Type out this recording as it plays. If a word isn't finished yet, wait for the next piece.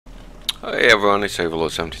Hey everyone, it's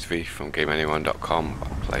Overlord73 from GameAnyone.com,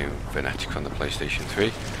 playing Venetica on the PlayStation 3.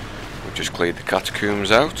 We've just cleared the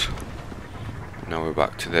catacombs out. Now we're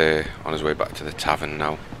back to on his way back to the tavern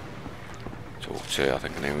now. Talk to, I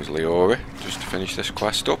think her name was Leora, just to finish this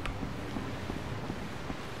quest up.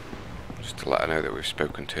 Just to let her know that we've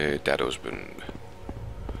spoken to her dead husband.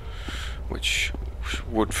 Which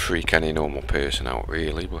would freak any normal person out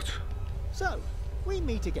really, but... So, we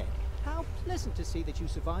meet again. How pleasant to see that you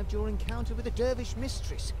survived your encounter with the dervish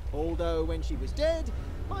mistress. Although, when she was dead,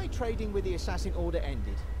 my trading with the assassin order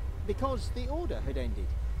ended. Because the order had ended.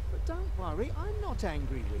 But don't worry, I'm not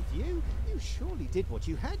angry with you. You surely did what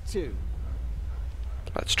you had to.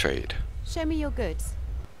 Let's trade. Show me your goods.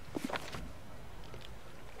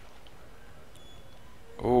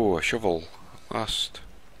 Oh, a shovel. Last.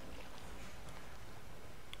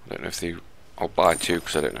 I don't know if they... I'll buy two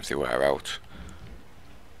because I don't know if they wear out.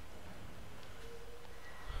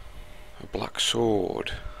 A black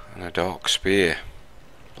sword and a dark spear.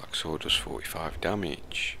 Black sword does 45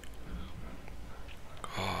 damage.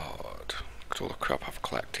 God, look at all the crap I've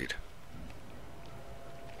collected.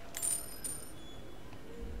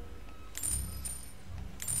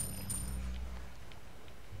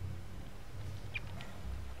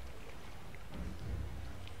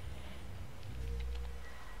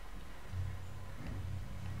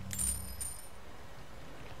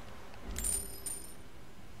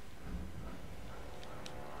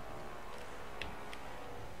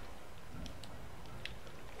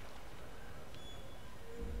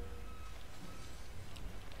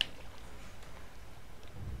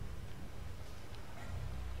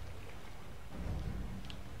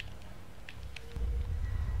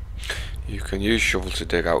 You can use shovel to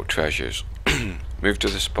dig out treasures. Move to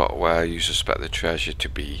the spot where you suspect the treasure to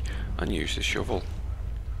be and use the shovel.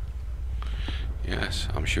 Yes,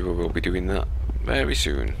 I'm sure we'll be doing that very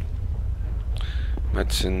soon.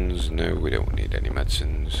 Medicines? No, we don't need any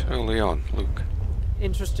medicines. Early on, look.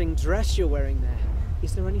 Interesting dress you're wearing there.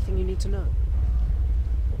 Is there anything you need to know?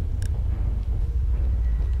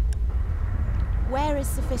 Where is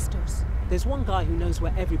Sophistos? There's one guy who knows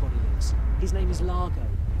where everybody lives. His name is Largo.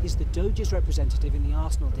 He's the Doge's representative in the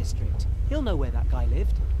Arsenal district. He'll know where that guy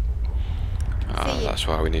lived. Ah, that's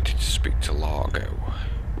why we needed to speak to Largo.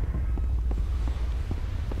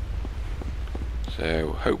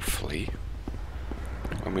 So, hopefully,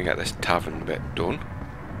 when we get this tavern bit done,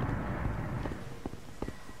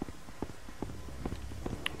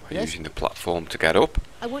 by using the platform to get up,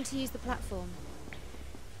 I want to use the platform.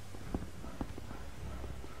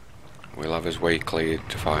 we'll have his way cleared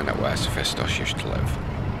to find out where Sophistos used to live.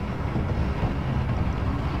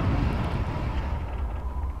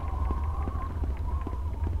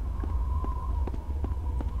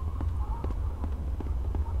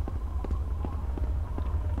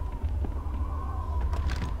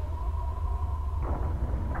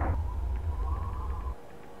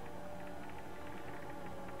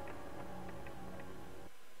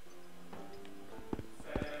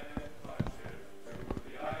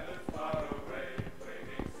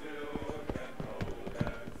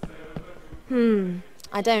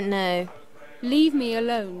 I don't know. Leave me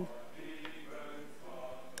alone.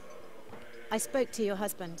 I spoke to your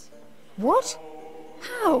husband. What?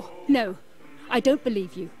 How? No, I don't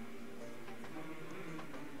believe you.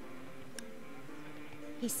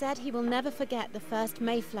 He said he will never forget the first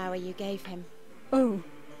Mayflower you gave him. Oh.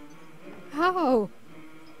 How?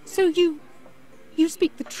 So you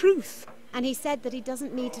speak the truth? And he said that he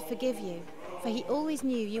doesn't need to forgive you, for he always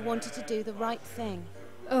knew you wanted to do the right thing.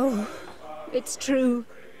 Oh, it's true.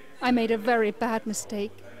 I made a very bad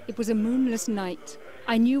mistake. It was a moonless night.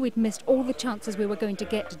 I knew we'd missed all the chances we were going to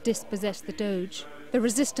get to dispossess the Doge. The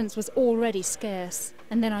resistance was already scarce,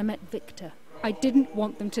 and then I met Victor. I didn't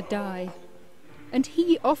want them to die. And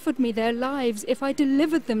he offered me their lives if I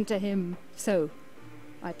delivered them to him. So,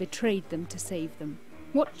 I betrayed them to save them.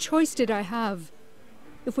 What choice did I have?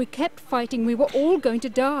 If we kept fighting, we were all going to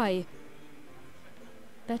die.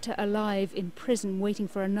 Better alive in prison waiting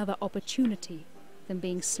for another opportunity than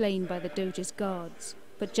being slain by the Doge's guards.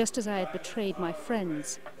 But just as I had betrayed my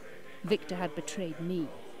friends, Victor had betrayed me.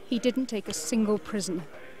 He didn't take a single prisoner.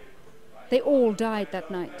 They all died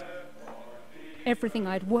that night. Everything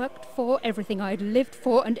I'd worked for, everything I'd lived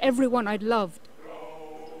for, and everyone I'd loved.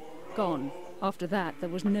 Gone. After that, there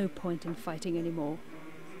was no point in fighting anymore.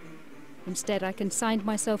 Instead, I consigned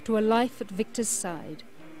myself to a life at Victor's side.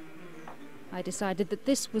 I decided that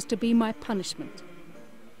this was to be my punishment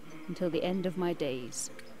until the end of my days.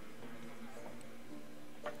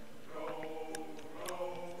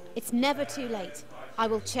 It's never too late. I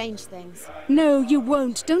will change things. No, you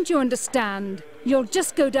won't. Don't you understand? You'll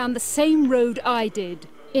just go down the same road I did.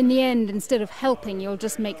 In the end, instead of helping, you'll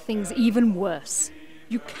just make things even worse.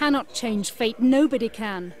 You cannot change fate. Nobody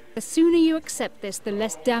can. The sooner you accept this, the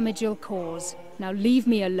less damage you'll cause. Now leave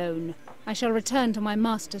me alone. I shall return to my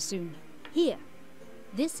master soon. Here.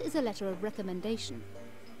 This is a letter of recommendation.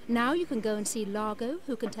 Now you can go and see Largo,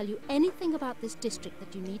 who can tell you anything about this district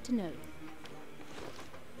that you need to know.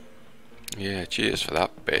 Yeah, cheers for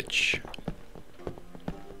that, bitch.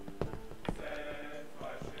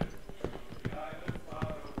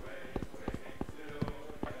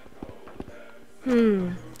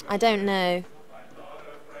 I don't know.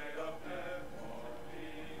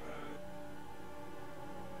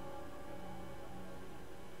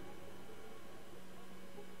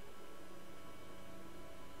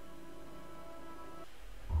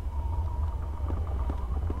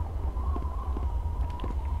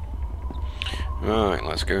 Right,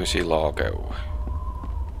 let's go and see Largo.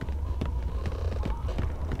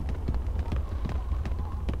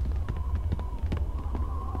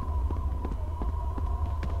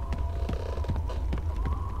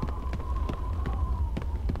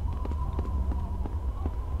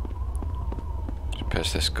 Just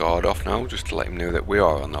piss this guard off now, just to let him know that we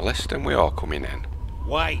are on the list and we are coming in.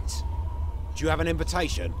 Wait! Do you have an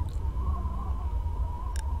invitation?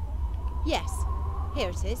 Yes, here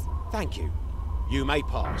it is. Thank you. You may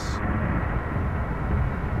pass.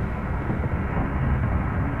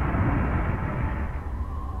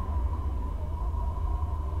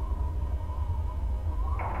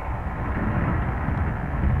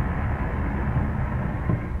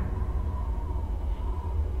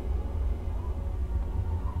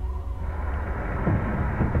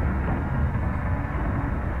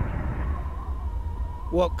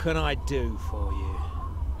 What can I do for you?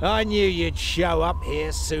 I knew you'd show up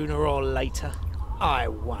here sooner or later. I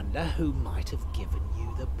wonder who might have given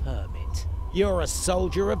you the permit. You're a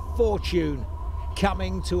soldier of fortune,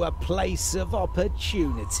 coming to a place of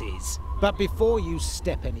opportunities. But before you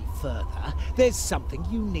step any further, there's something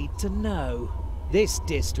you need to know. This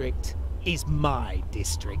district is my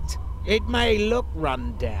district. It may look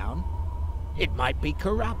run down. It might be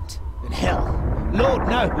corrupt. And hell, Lord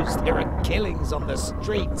knows there are killings on the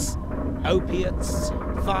streets. Opiates,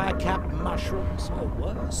 fire-capped mushrooms, or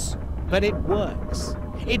worse. But it works.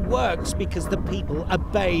 It works because the people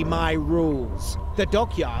obey my rules. The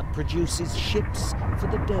dockyard produces ships for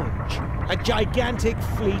the Doge, a gigantic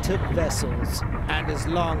fleet of vessels. And as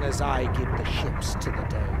long as I give the ships to the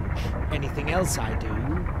Doge, anything else I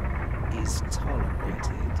do is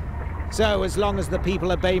tolerated. So as long as the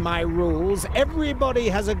people obey my rules, everybody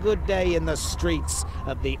has a good day in the streets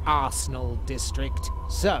of the Arsenal district.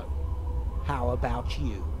 So, how about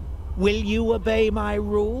you? Will you obey my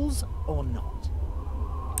rules or not?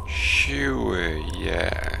 Sure,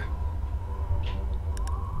 yeah.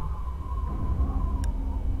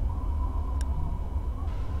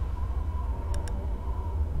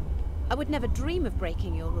 I would never dream of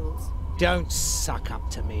breaking your rules. Don't suck up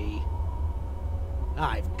to me.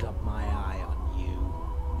 I've got my eye on you.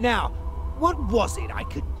 Now, what was it I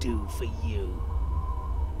could do for you?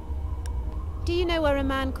 Do you know where a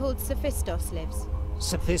man called Sophistos lives?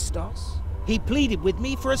 Sophistos? He pleaded with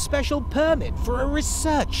me for a special permit for a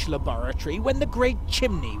research laboratory when the Great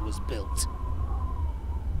Chimney was built.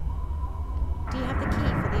 Do you have the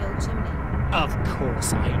key for the old chimney? Of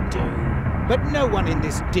course I do. But no one in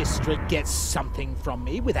this district gets something from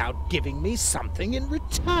me without giving me something in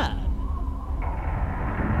return.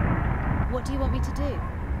 What do you want me to do?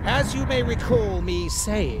 As you may recall me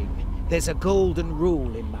saying, there's a golden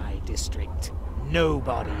rule in my district.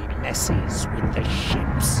 Nobody messes with the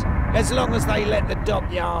ships. As long as they let the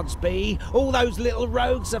dockyards be, all those little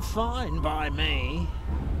rogues are fine by me.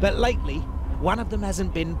 But lately, one of them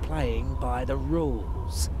hasn't been playing by the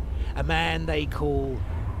rules. A man they call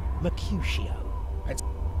Mercutio.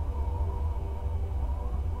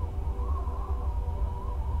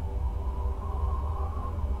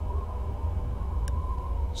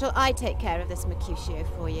 Shall I take care of this Mercutio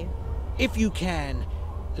for you? If you can,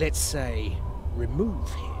 let's say, remove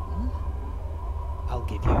him, I'll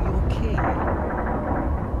give you your key.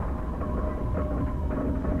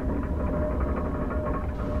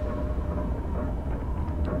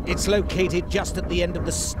 It's located just at the end of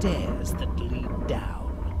the stairs that lead down.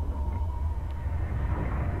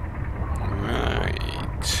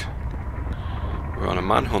 Right. We're on a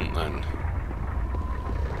manhunt then.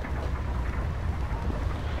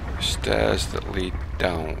 Stairs that lead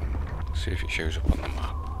down. See if it shows up on the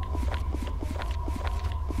map.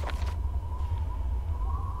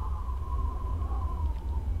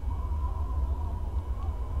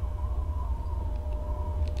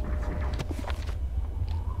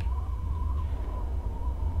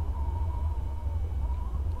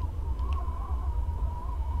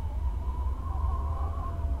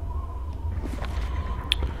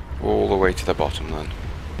 all the way to the bottom then.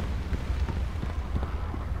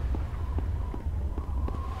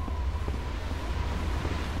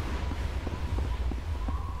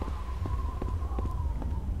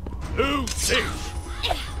 Lucy!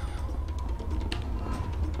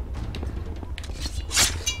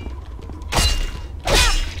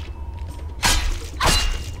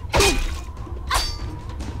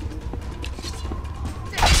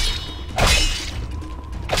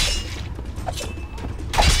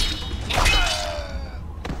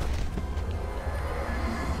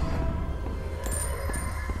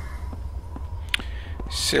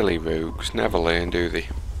 Silly rogues never learn, do they?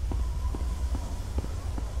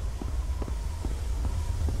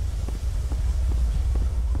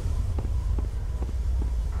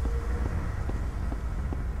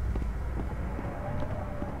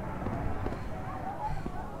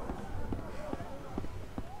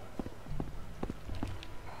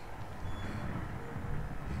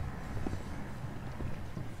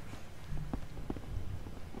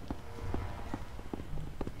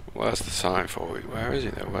 Where's the sign for it? Where is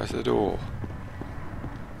it though? Where's the door?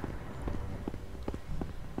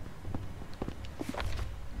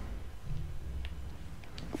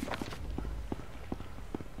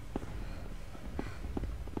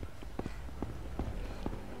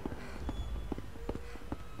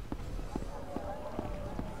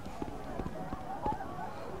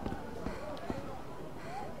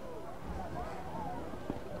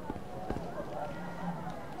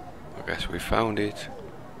 I guess we found it.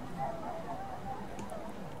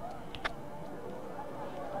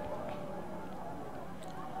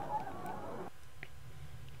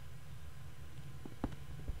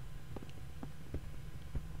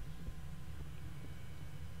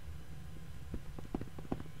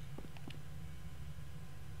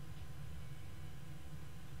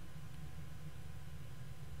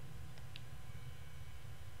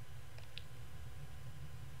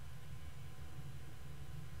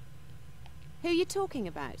 Who are you talking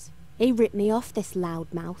about? He ripped me off, this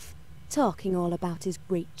loudmouth, talking all about his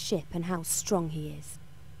great ship and how strong he is.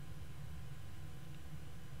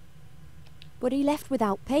 But he left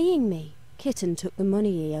without paying me. Kitten took the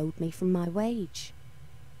money he owed me from my wage.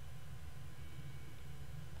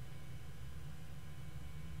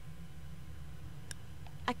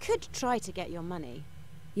 I could try to get your money.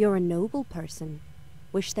 You're a noble person.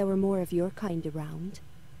 Wish there were more of your kind around.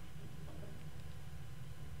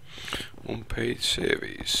 Unpaid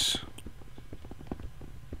service.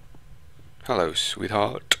 Hello,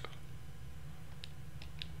 sweetheart.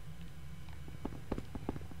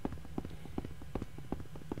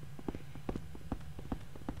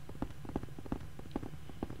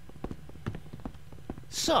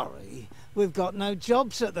 Sorry, we've got no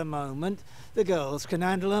jobs at the moment. The girls can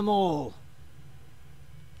handle them all.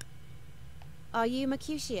 Are you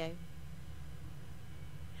Mercutio?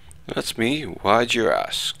 That's me. Why'd you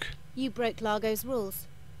ask? You broke Largo's rules.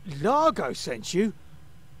 Largo sent you?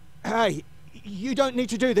 Hey, you don't need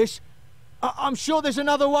to do this. I'm sure there's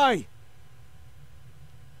another way.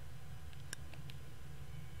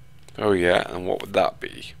 Oh yeah, and what would that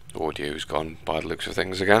be? Audio's gone by the looks of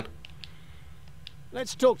things again.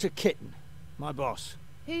 Let's talk to Kitten, my boss.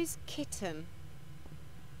 Who's Kitten?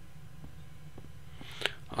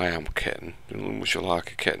 I am Kitten. Much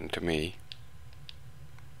like a kitten to me.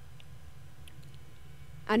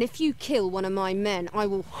 And if you kill one of my men, I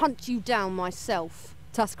will hunt you down myself.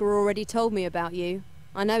 Tusker already told me about you.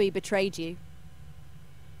 I know he betrayed you.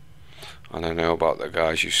 And I know about the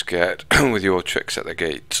guys you scared with your tricks at the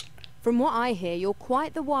gate. From what I hear, you're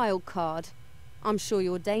quite the wild card. I'm sure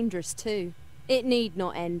you're dangerous too. It need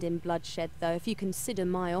not end in bloodshed, though, if you consider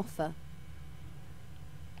my offer.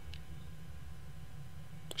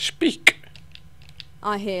 Speak!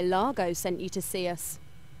 I hear Largo sent you to see us.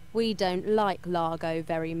 We don't like Largo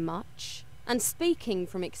very much. And speaking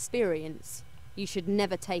from experience, you should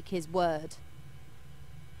never take his word.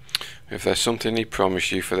 If there's something he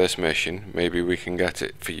promised you for this mission, maybe we can get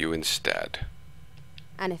it for you instead.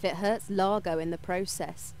 And if it hurts Largo in the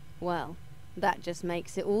process, well, that just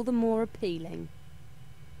makes it all the more appealing.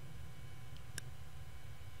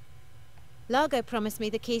 Largo promised me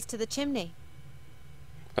the keys to the chimney.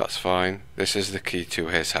 That's fine. This is the key to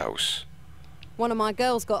his house. One of my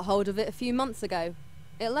girls got hold of it a few months ago.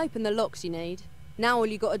 It'll open the locks you need. Now all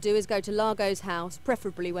you got to do is go to Largo's house,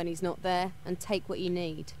 preferably when he's not there, and take what you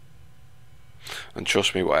need. And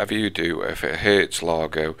trust me, whatever you do, if it hurts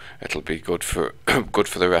Largo, it'll be good for good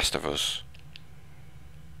for the rest of us.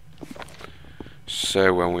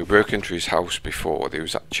 So when we broke into his house before, there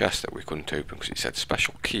was that chest that we couldn't open because it said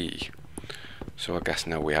special key. So I guess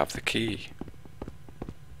now we have the key.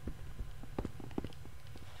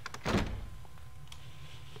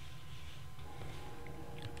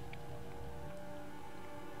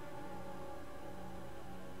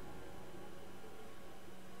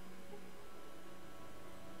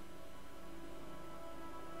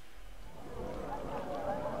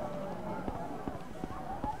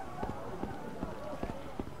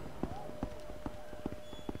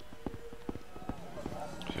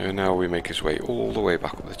 And now we make his way all the way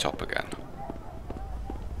back up the top again.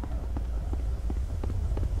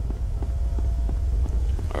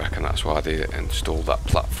 I reckon that's why they installed that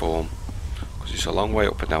platform, because it's a long way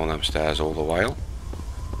up and down them stairs all the while.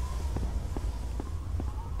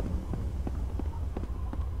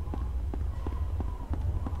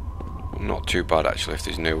 Not too bad actually if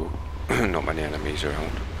there's not many enemies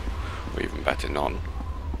around, or even better none,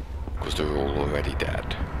 because they're all already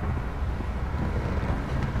dead.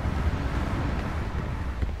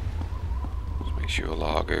 Let's make sure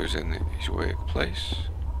Largo's in his workplace.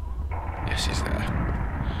 Yes, he's there.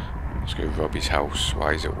 Let's go rob his house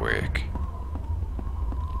while he's at work.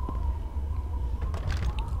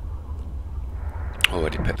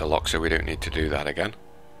 Already picked the lock, so we don't need to do that again.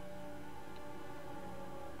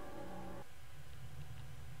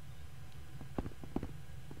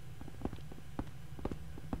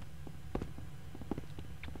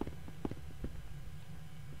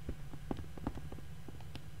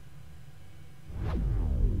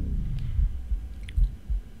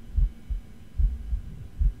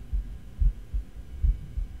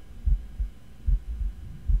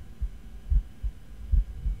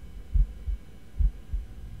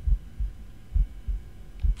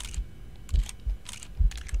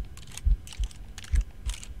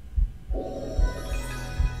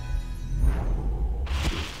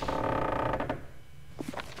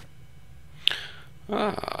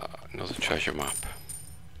 Ah, another treasure map.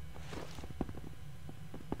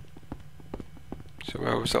 So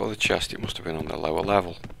where was that other chest? It must have been on the lower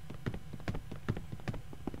level.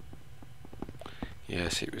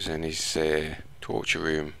 Yes, it was in his torture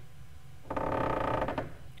room.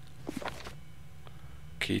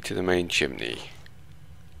 Key to the main chimney.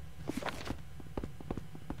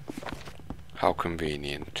 How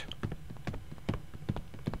convenient.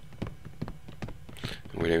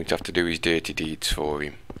 We don't have to do his dirty deeds for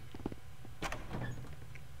him.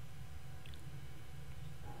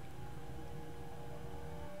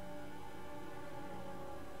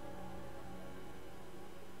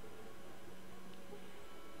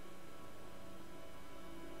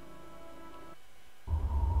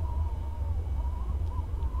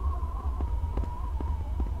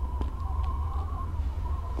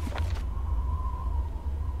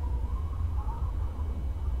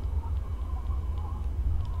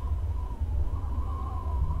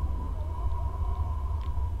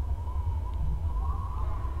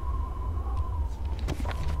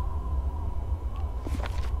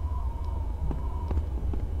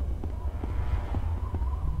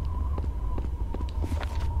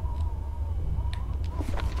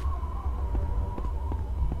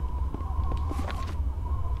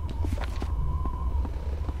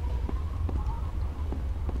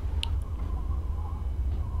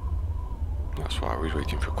 That's why I was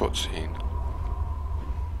waiting for a cutscene.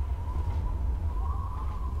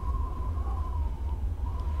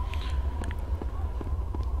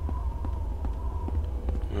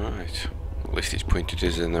 Right, at least it's pointed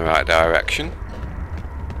us in the right direction.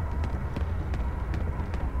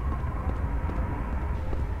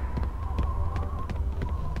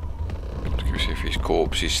 Let's go see if his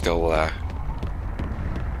corpse is still there.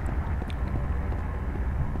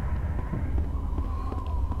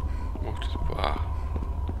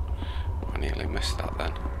 That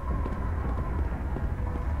then.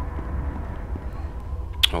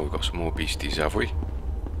 Oh, we've got some more beasties, have we?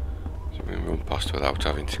 So we can run past without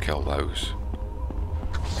having to kill those.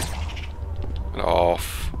 Get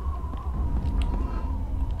off.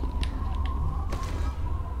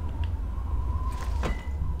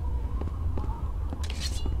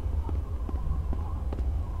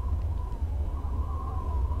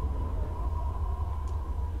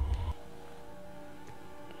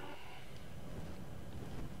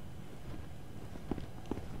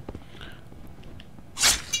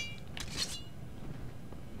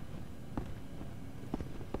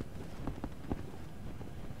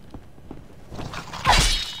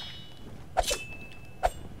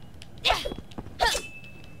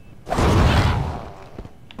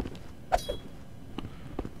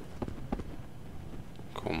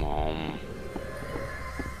 Come on.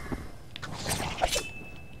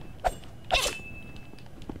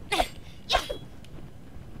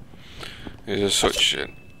 It is such a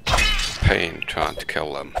pain trying to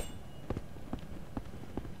kill them.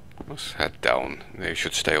 Let's head down. They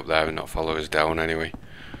should stay up there and not follow us down anyway.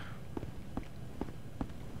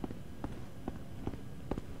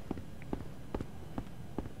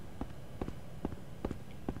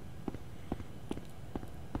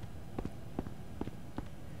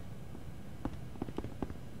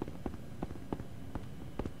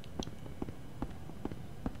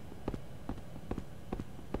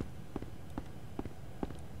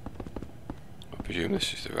 Presume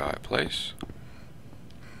this is the right place.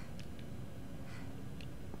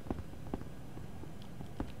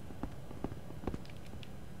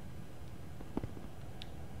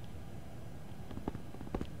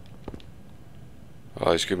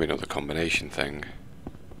 Oh, it's giving me another combination thing.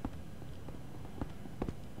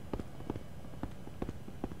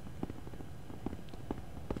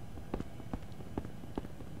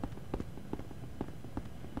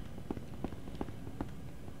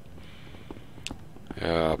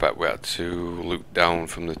 I bet we had to loop down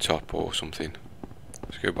from the top or something.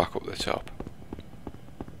 Let's go back up the top.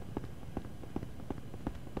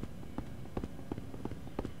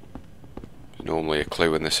 There's normally a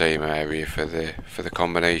clue in the same area for the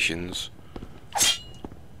combinations.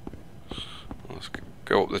 Let's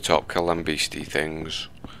go up the top, kill them beastie things,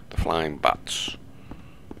 the flying bats.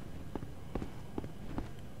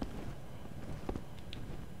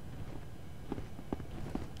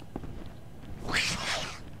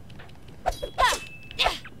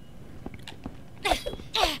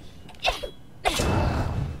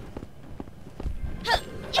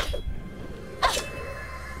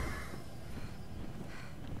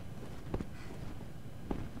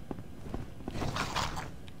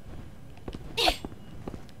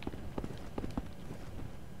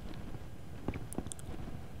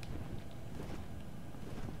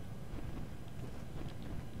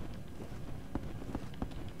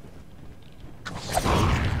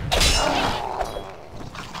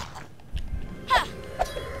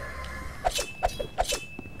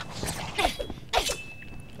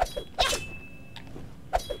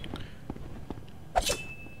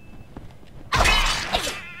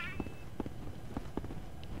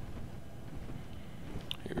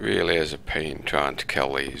 Really is a pain trying to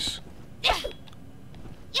kill these.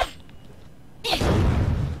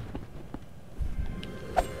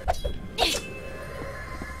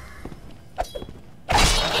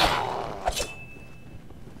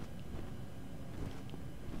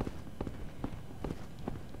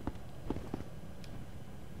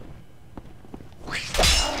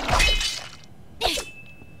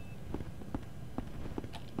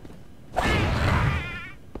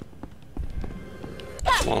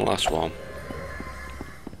 One last one.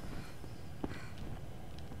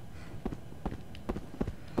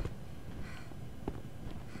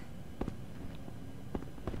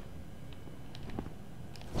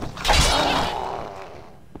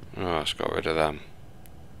 Oh, let's got rid of them.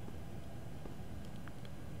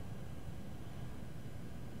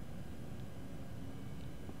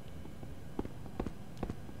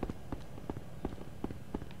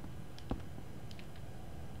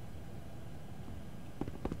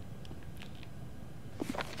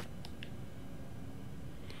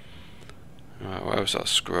 Right, where was that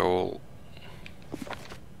scroll?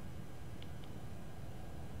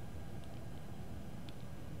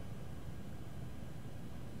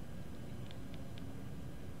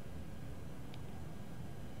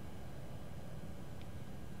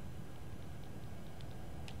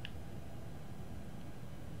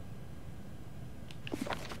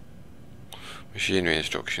 Machinery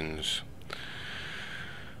instructions.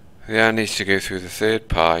 The air needs to go through the third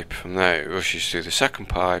pipe. From there it rushes through the second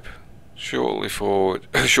pipe. Shortly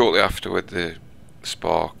afterward the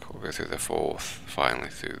spark will go through the fourth, finally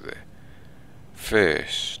through the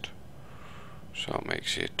first. So that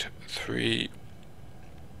makes it 3,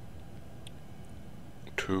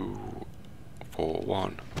 2, 4,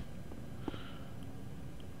 1.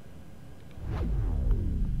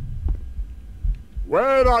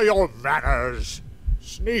 Where are your manners?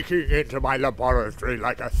 Sneaking into my laboratory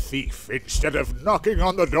like a thief instead of knocking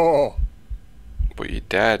on the door. But you're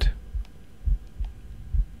dead.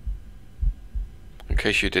 In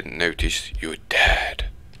case you didn't notice, you're dead.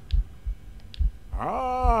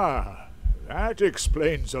 Ah, that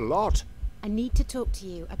explains a lot. I need to talk to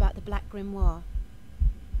you about the Black Grimoire.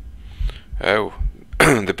 Oh,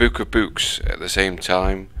 the book of books at the same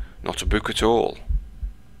time, not a book at all.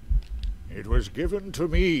 It was given to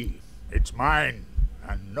me. It's mine,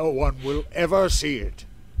 and no one will ever see it.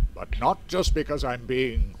 But not just because I'm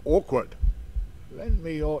being awkward. Lend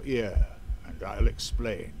me your ear, and I'll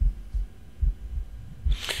explain.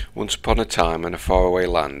 Once upon a time in a faraway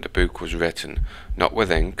land, a book was written, not with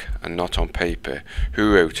ink and not on paper.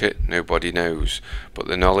 Who wrote it, nobody knows, but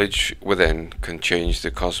the knowledge within can change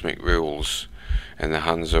the cosmic rules in the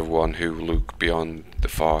hands of one who looked beyond the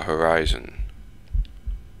far horizon.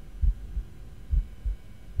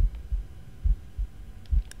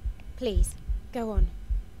 Please, go on.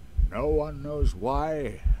 No one knows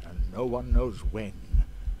why, and no one knows when,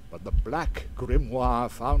 but the Black Grimoire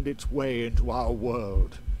found its way into our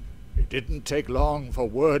world. It didn't take long for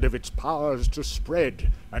word of its powers to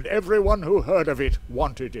spread, and everyone who heard of it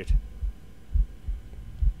wanted it.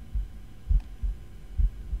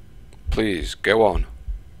 Please, go on.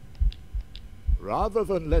 Rather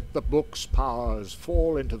than let the book's powers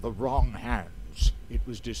fall into the wrong hands, it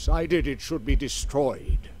was decided it should be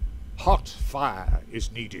destroyed. Hot fire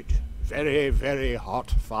is needed. Very, very hot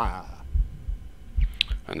fire.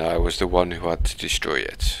 And I was the one who had to destroy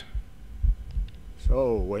it.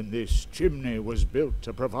 So when this chimney was built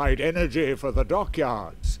to provide energy for the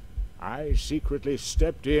dockyards, I secretly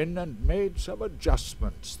stepped in and made some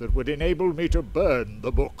adjustments that would enable me to burn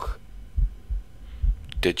the book.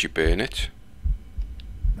 Did you burn it?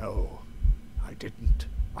 No, I didn't.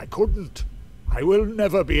 I couldn't. I will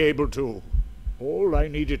never be able to. All I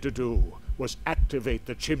needed to do was activate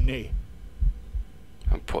the chimney.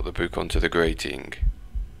 And put the book onto the grating.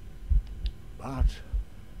 But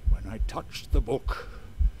when I touched the book,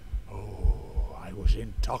 oh, I was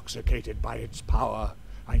intoxicated by its power.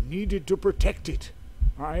 I needed to protect it.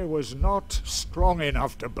 I was not strong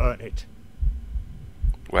enough to burn it.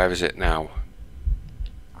 Where is it now?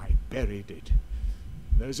 I buried it.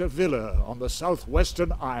 There's a villa on the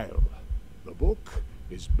southwestern isle. The book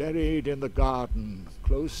is buried in the garden,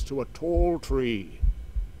 close to a tall tree.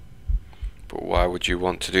 But why would you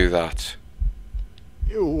want to do that?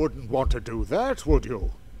 You wouldn't want to do that, would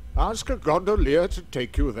you? Ask a gondolier to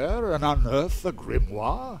take you there and unearth the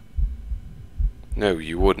grimoire? No,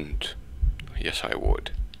 you wouldn't. Yes, I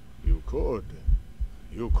would. You could.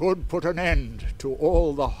 You could put an end to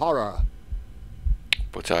all the horror.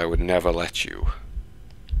 But I would never let you.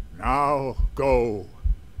 Now, go.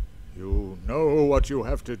 You know what you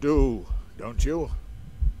have to do, don't you?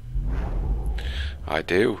 I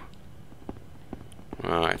do.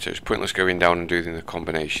 Right, so it's pointless going down and doing the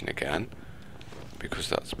combination again, because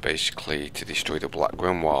that's basically to destroy the Black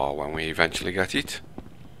Grimoire when we eventually get it.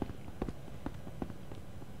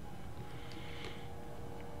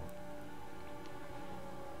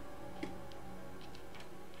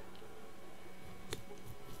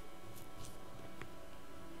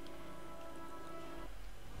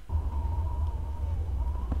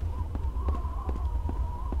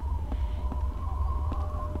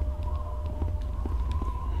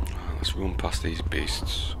 Let's run past these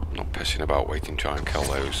beasts. I'm not pissing about waiting to try and kill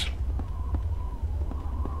those.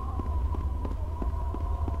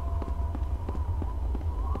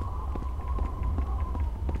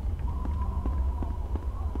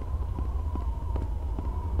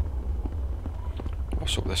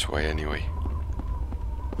 What's up this way anyway?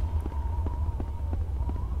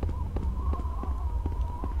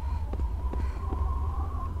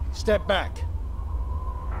 Step back.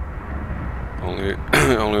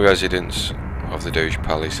 Only residents of the Doge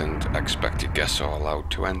Palace and expected guests are allowed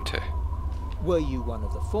to enter. Were you one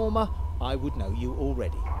of the former, I would know you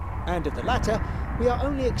already. And of the latter, we are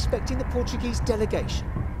only expecting the Portuguese delegation.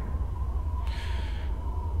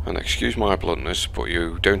 And excuse my bluntness, but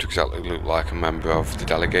you don't exactly look like a member of the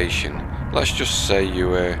delegation. Let's just say you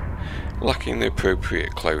were lacking the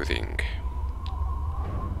appropriate clothing.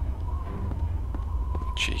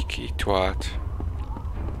 Cheeky twat.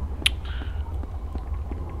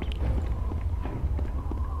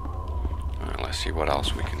 Alright, let's see what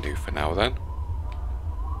else we can do for now then.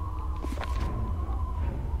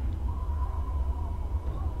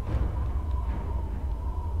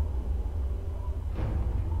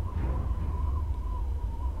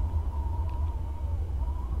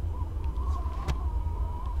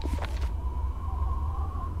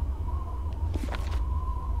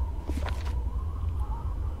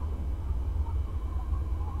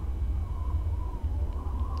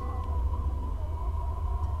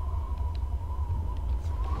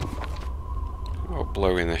 Or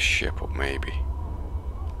blowing this ship up maybe.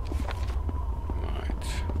 Right.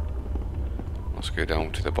 Let's go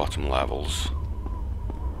down to the bottom levels.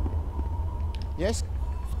 Yes?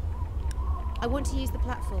 I want to use the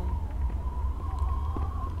platform.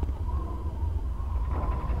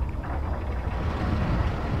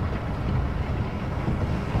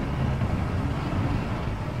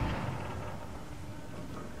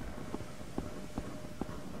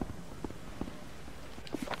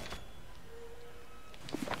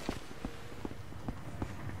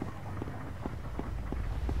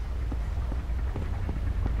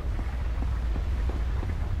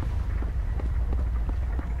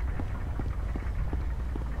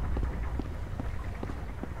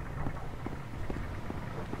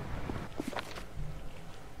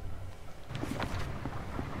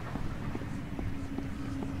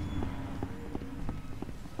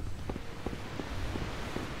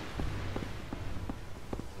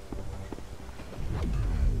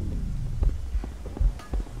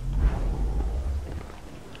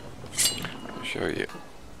 show you.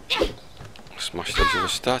 Smash these other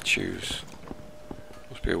statues.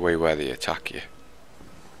 Must be a way where they attack you.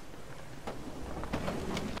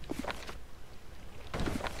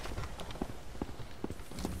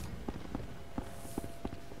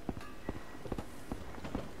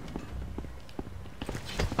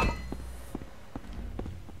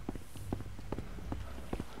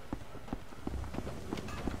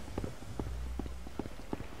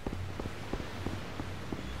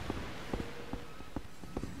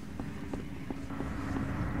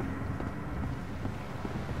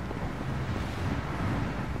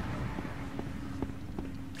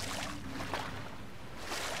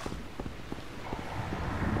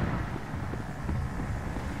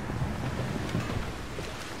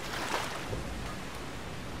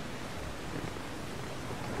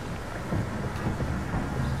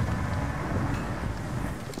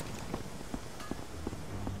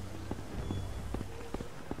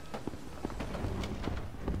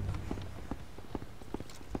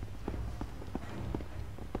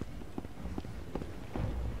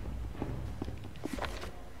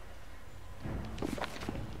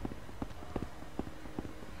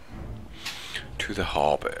 To the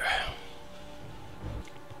harbour.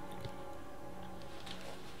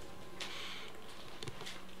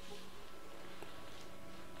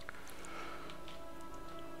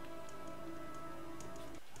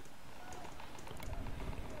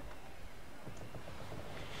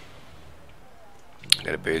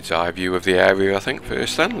 Get a bird's eye view of the area, I think,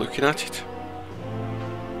 first then, looking at it.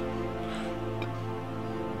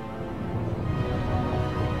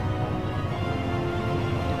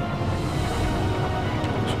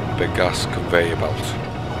 Big gas conveyor belt.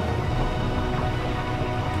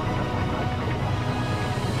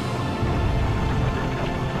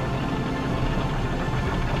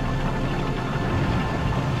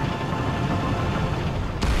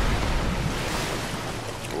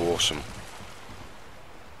 Awesome.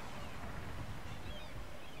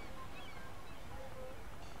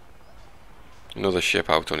 Another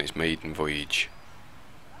ship out on its maiden voyage.